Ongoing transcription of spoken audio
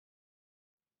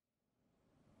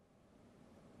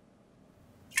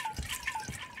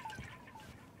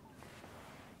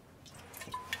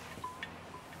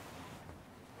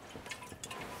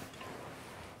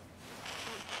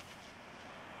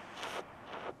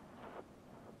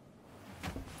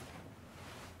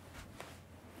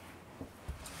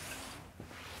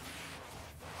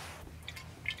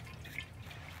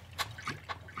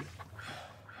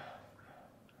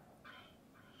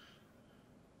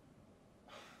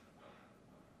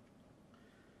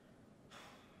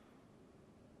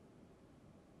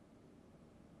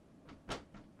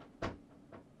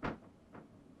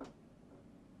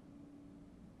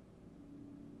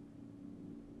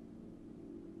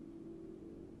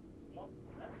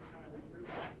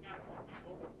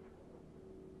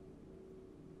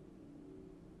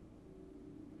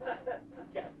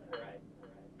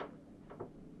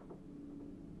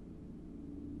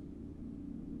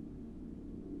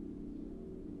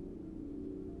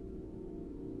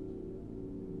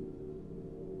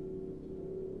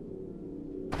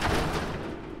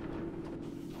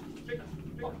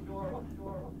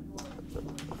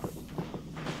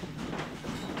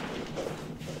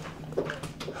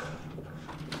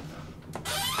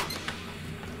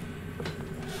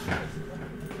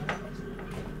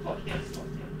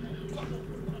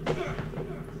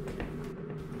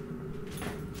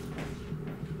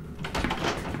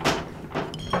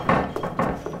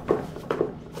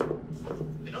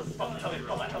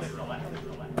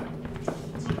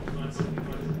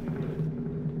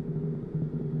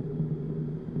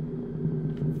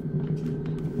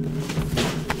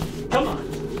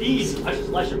Easy. I should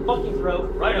slash your fucking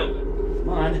throat right open. Come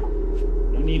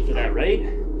on. No need for that, right?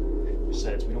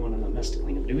 Besides, we don't want enough mess to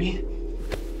clean up, do we?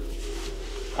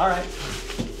 All right.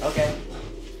 Okay.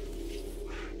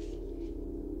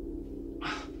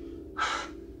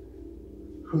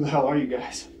 Who the hell are you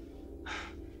guys?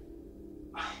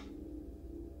 I'm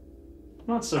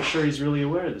not so sure he's really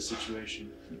aware of the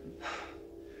situation.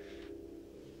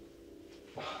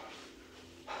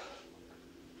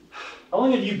 How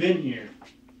long have you been here?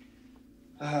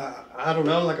 I don't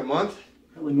know, like a month?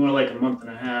 Probably more like a month and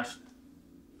a half.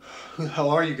 Who the hell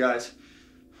are you guys? Do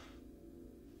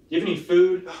you have any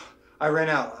food? I ran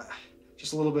out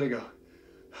just a little bit ago.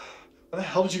 Why the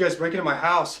hell did you guys break into my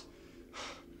house?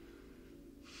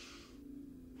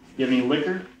 You have any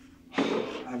liquor? I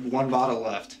have one bottle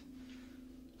left.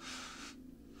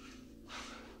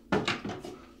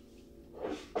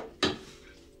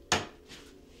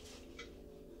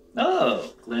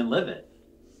 Oh, Glenlivet.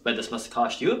 But this must have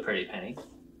cost you a pretty penny.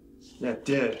 Yeah, it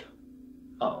did.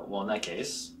 Oh, well, in that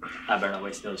case, I better not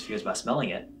waste those fumes by smelling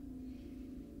it.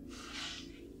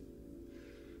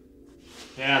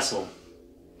 Hey, asshole.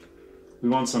 We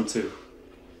want some too.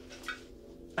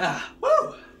 Ah,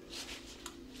 woo!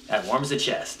 That warms the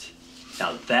chest.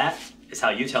 Now that is how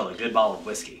you tell a good bottle of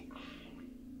whiskey.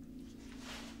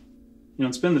 You know,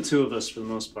 it's been the two of us for the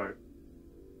most part.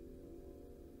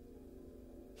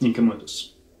 You can come with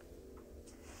us.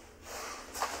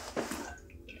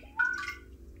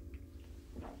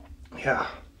 Yeah.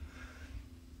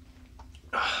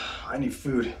 I need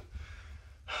food.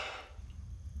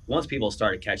 Once people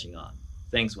started catching on,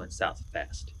 things went south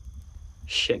fast.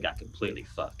 Shit got completely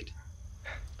fucked.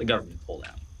 The government pulled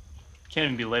out. Can't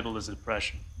even be labeled as a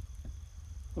depression.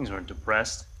 Things weren't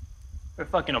depressed. They're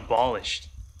fucking abolished.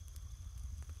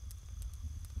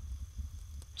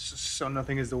 So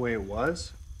nothing is the way it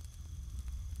was?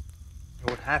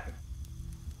 What happened?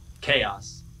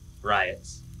 Chaos.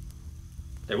 Riots.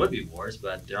 There would be wars,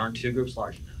 but there aren't two groups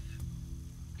large enough.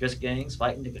 Just gangs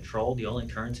fighting to control the only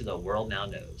currency the world now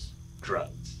knows.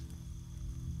 Drugs.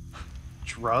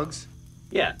 Drugs?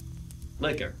 Yeah.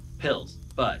 Liquor, pills,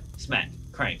 bud, smack,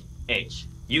 crank, H.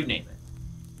 You name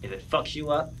it. If it fucks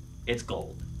you up, it's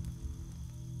gold.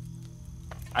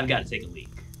 I've got to take a leak.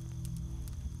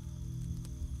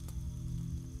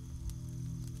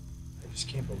 I just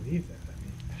can't believe that.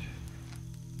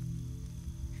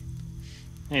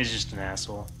 He's just an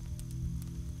asshole.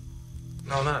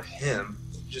 No, not him.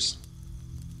 Just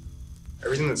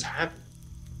everything that's happened.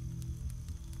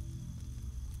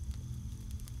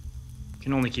 You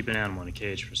can only keep an animal in a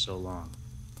cage for so long.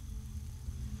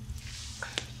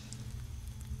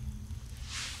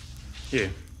 Here.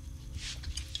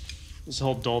 This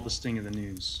will help dull the sting of the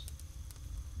news.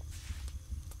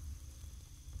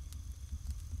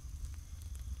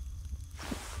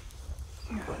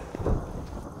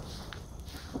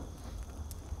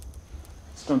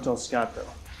 Just don't tell Scott, though.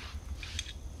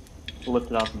 He'll lift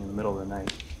it off me in the middle of the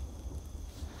night.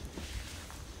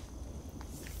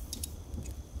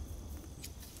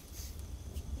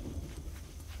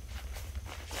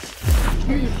 Give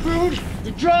me your food,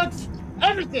 your drugs,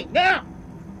 everything, now!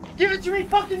 Give it to me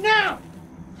fucking now!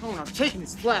 Oh, I'm taking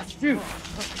this last food.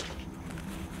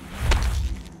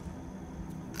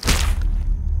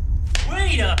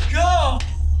 Way to go!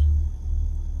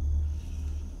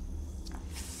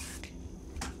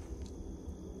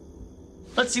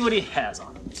 Let's see what he has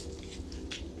on him.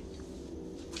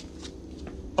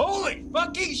 Holy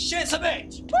fucking shit, some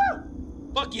H!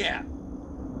 Woo! Fuck yeah!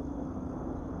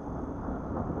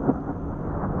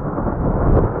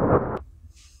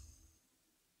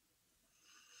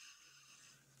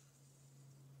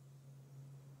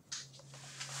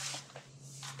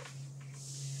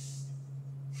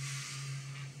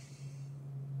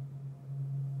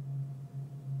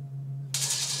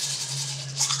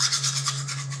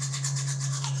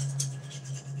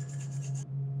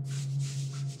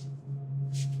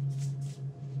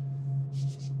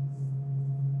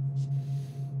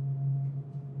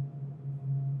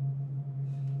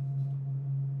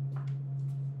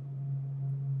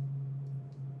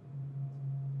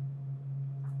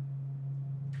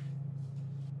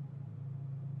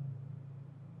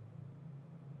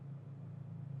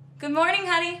 Good morning,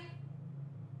 honey.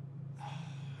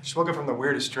 I just woke up from the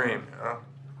weirdest dream, you know?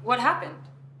 What happened?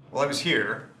 Well, I was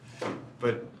here,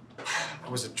 but I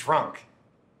was a drunk.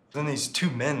 Then these two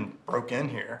men broke in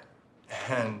here,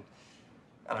 and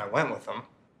I went with them.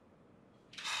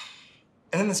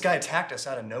 And then this guy attacked us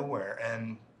out of nowhere,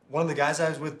 and one of the guys I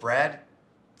was with, Brad,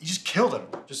 he just killed him,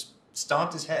 just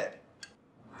stomped his head.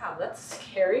 Wow, that's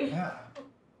scary. Yeah.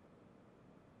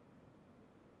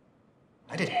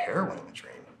 I did heroin in the dream.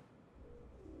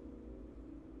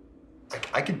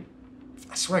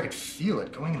 I swear I could feel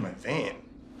it going in my vein.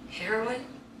 Heroin?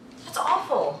 That's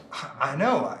awful. I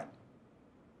know.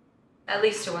 At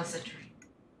least it was a dream.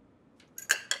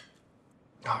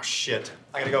 Oh, shit.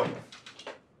 I gotta go.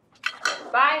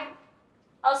 Bye.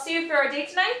 I'll see you for our date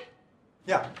tonight.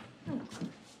 Yeah.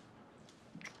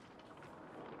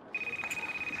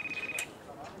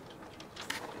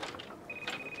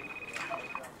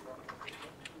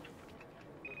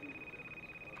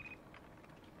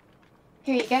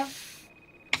 Here you go.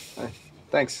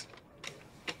 Thanks.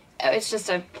 Oh, it's just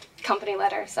a company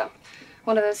letter, so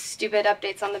one of those stupid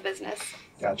updates on the business.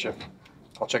 Gotcha.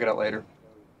 I'll check it out later.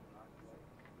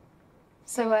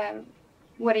 So,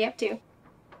 what are you up to?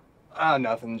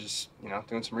 Nothing. Just,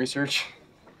 doing some research.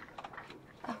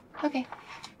 Oh, okay.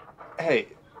 Hey,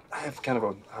 I have kind of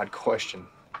an odd question.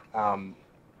 Have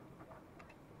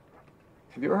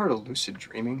you ever heard of lucid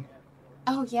dreaming?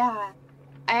 Oh, yeah.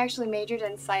 I actually majored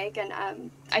in psych, and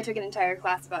I took an entire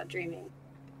class about dreaming.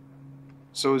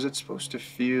 So is it supposed to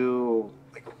feel,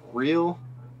 like, real?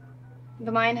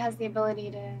 The mind has the ability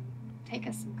to take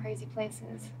us some crazy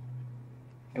places.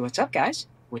 Hey, what's up, guys?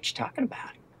 What you talking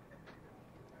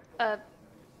about?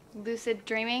 Lucid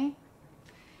dreaming?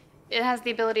 It has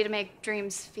the ability to make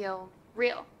dreams feel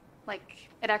real, like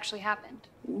it actually happened.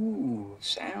 Ooh,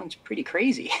 sounds pretty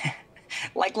crazy.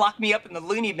 Like lock me up in the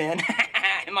loony bin.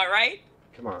 Am I right?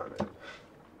 Come on, man.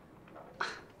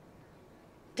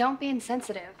 Don't be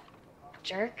insensitive,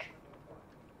 jerk.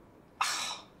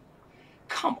 Oh,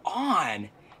 come on.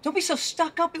 Don't be so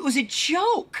stuck up. It was a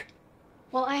joke.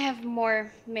 Well, I have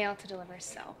more mail to deliver,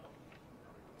 so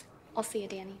I'll see you,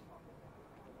 Danny.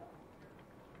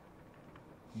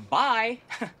 Bye.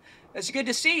 It's good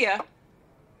to see you.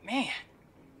 Man,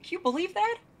 can you believe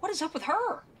that? What is up with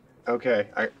her? Okay,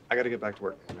 I gotta get back to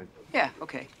work. Yeah,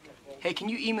 okay. Hey, can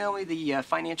you email me the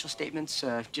financial statements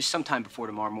just sometime before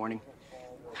tomorrow morning?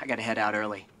 I gotta head out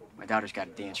early. My daughter's got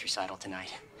a dance recital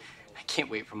tonight. I can't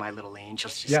wait for my little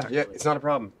angels to start. Yeah, it's not a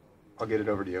problem. I'll get it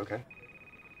over to you, okay?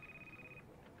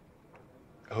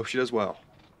 I hope she does well.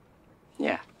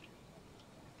 Yeah.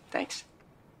 Thanks.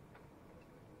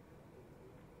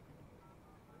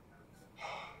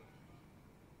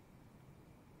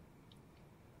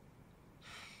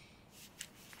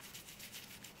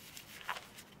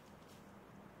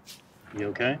 You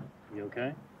okay? You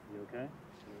okay? You okay?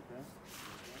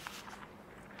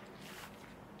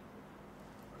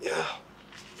 You okay?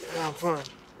 Yeah, I'm fine.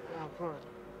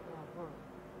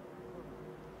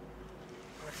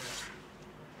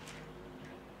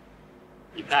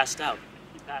 You passed out.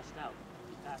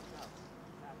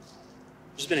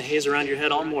 There's been a haze around your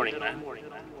head all morning, man.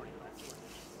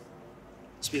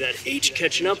 Must be that H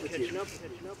catching up with you.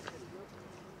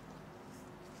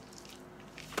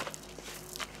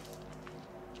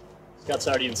 Scott's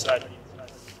already inside.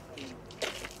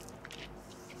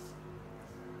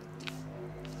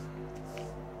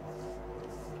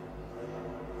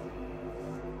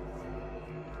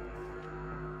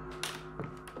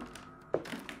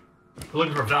 We're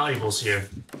looking for valuables here.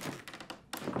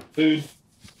 Food,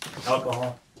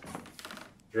 alcohol,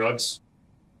 drugs.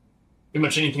 Pretty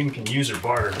much anything we can use or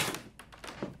barter.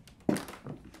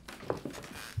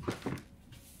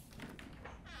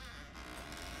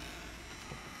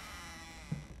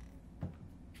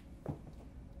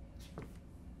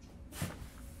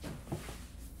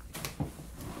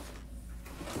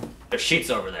 There's sheets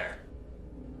over there.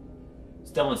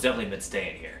 Someone's definitely been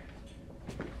staying here.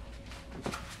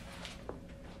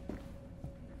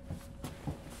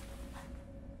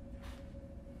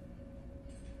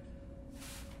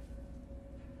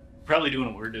 Probably doing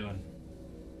what we're doing.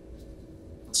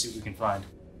 Let's see what we can find.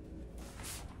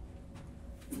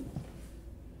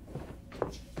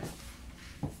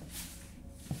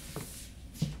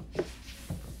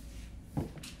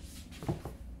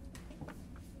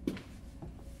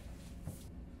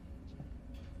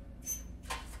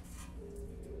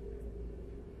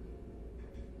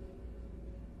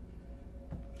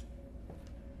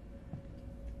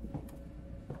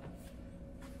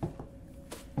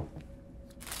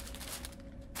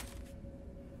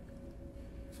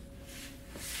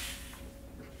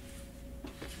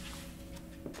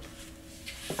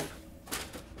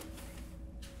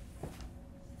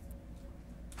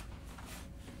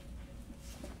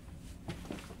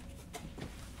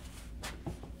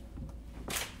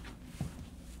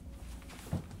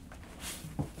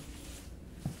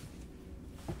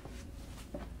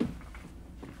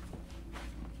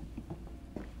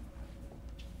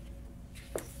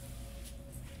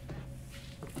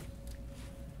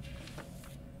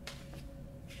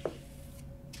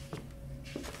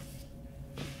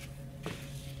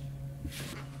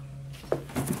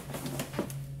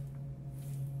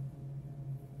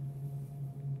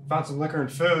 Found some liquor and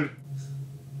food.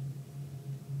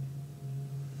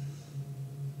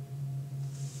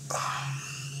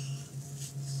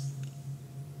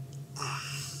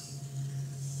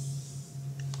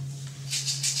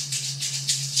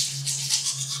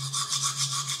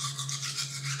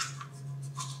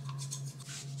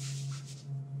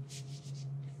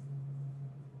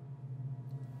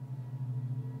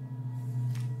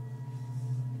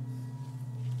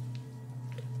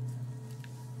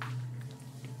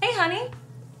 Hey, honey.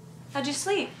 How'd you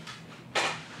sleep?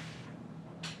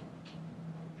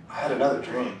 I had another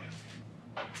dream.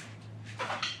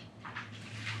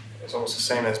 It's almost the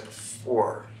same as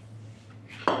before.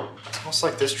 It's almost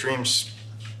like this dream's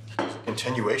a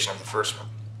continuation of the first one.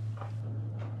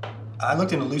 I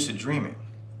looked into lucid dreaming,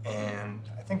 and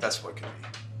I think that's what it could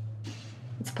be.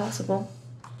 It's possible.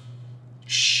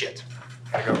 Shit.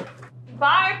 Gotta go.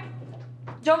 Bye.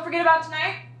 Don't forget about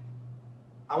tonight.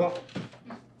 I won't.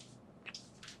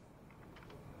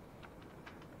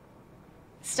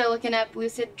 Still looking up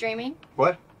lucid dreaming?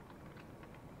 What?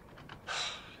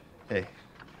 Hey.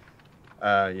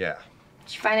 Yeah.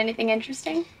 Did you find anything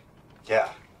interesting? Yeah.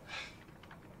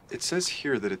 It says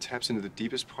here that it taps into the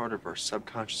deepest part of our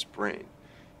subconscious brain.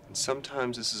 And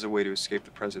sometimes this is a way to escape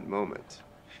the present moment.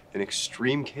 In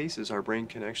extreme cases, our brain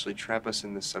can actually trap us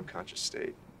in this subconscious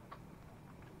state.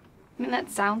 I mean,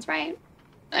 that sounds right.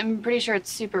 I'm pretty sure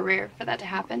it's super rare for that to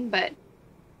happen, but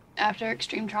after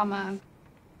extreme trauma,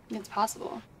 it's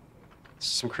possible. This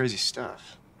is some crazy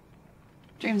stuff.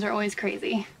 Dreams are always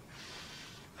crazy.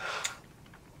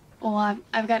 Well,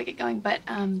 I've got to get going, but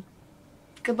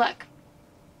good luck.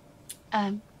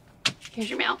 Here's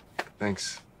your mail.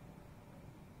 Thanks.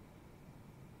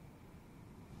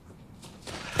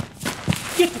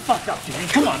 Get the fuck up, Danny.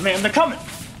 Come on, man. They're coming.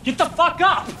 Get the fuck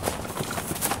up.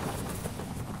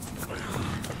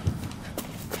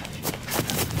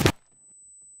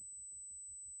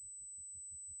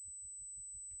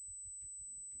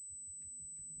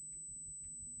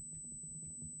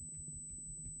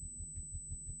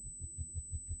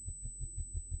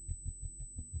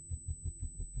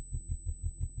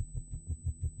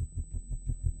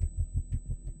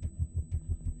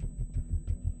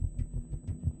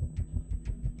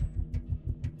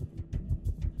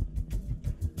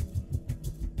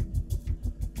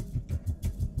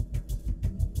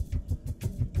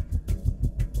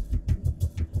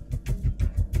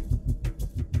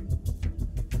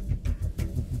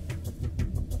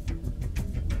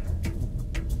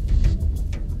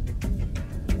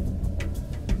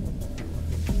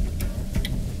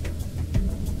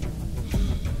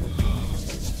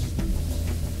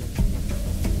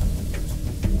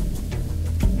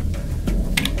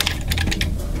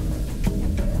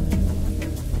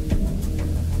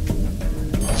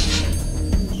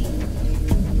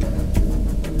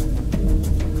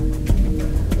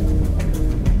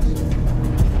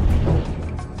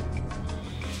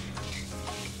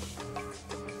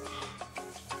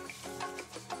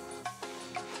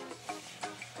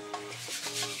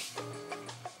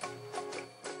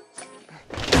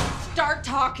 Start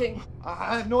talking.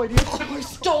 I have no idea. You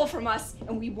stole from us,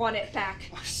 and we want it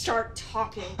back. Start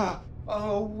talking.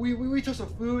 We took some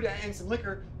food and some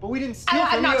liquor, but we didn't steal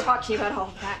from I'm not you. talking about all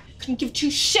of that. Couldn't give two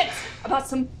shits about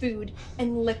some food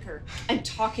and liquor. I'm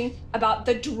talking about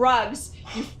the drugs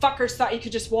you fuckers thought you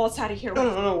could just waltz out of here with.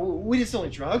 No. We didn't steal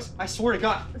any drugs. I swear to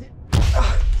God.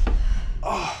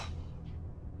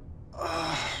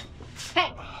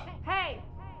 Hey!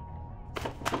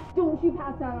 Don't you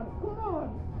pass out on me. Come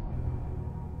on!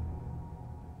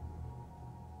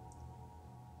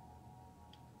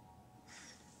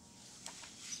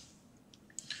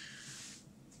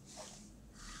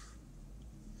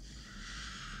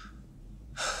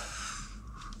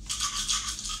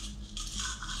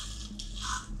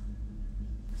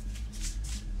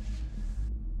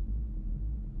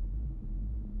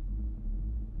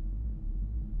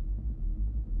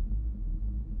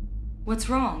 What's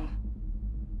wrong?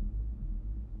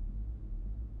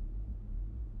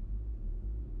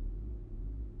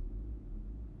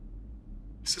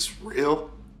 Is this real?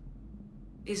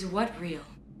 Is what real?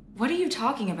 What are you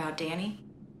talking about, Danny?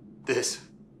 This.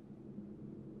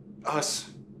 Us.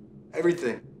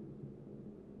 Everything.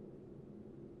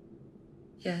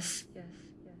 Yes.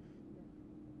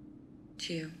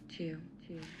 Two.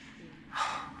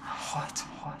 What?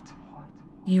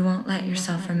 You won't let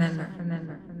yourself remember.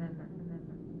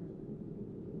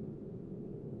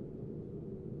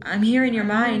 I'm here in your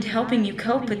mind, helping you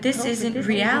cope, but this isn't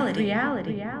reality.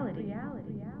 I'm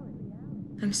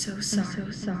so sorry.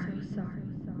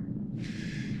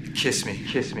 Kiss me.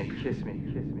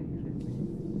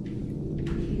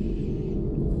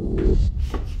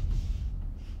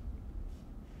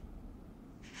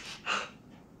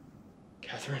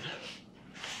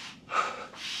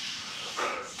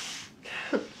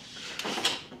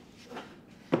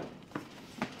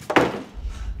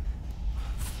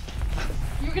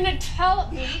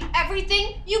 tell me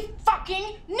everything you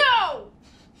fucking know!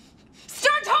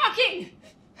 Start talking!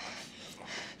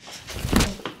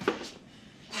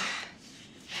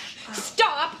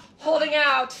 Stop holding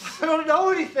out! I don't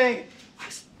know anything!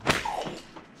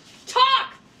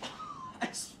 Talk!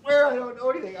 I swear I don't know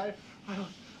anything. I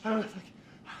don't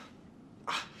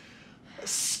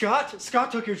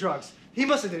Scott took your drugs. He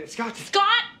must have did it. Scott did.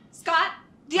 Scott?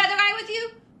 The other guy with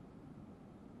you?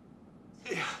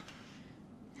 Yeah.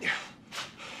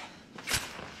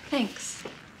 Thanks.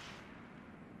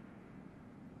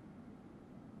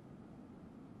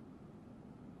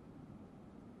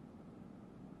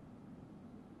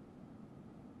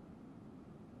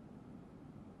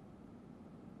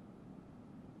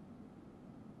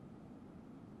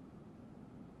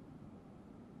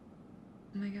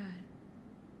 Oh my God.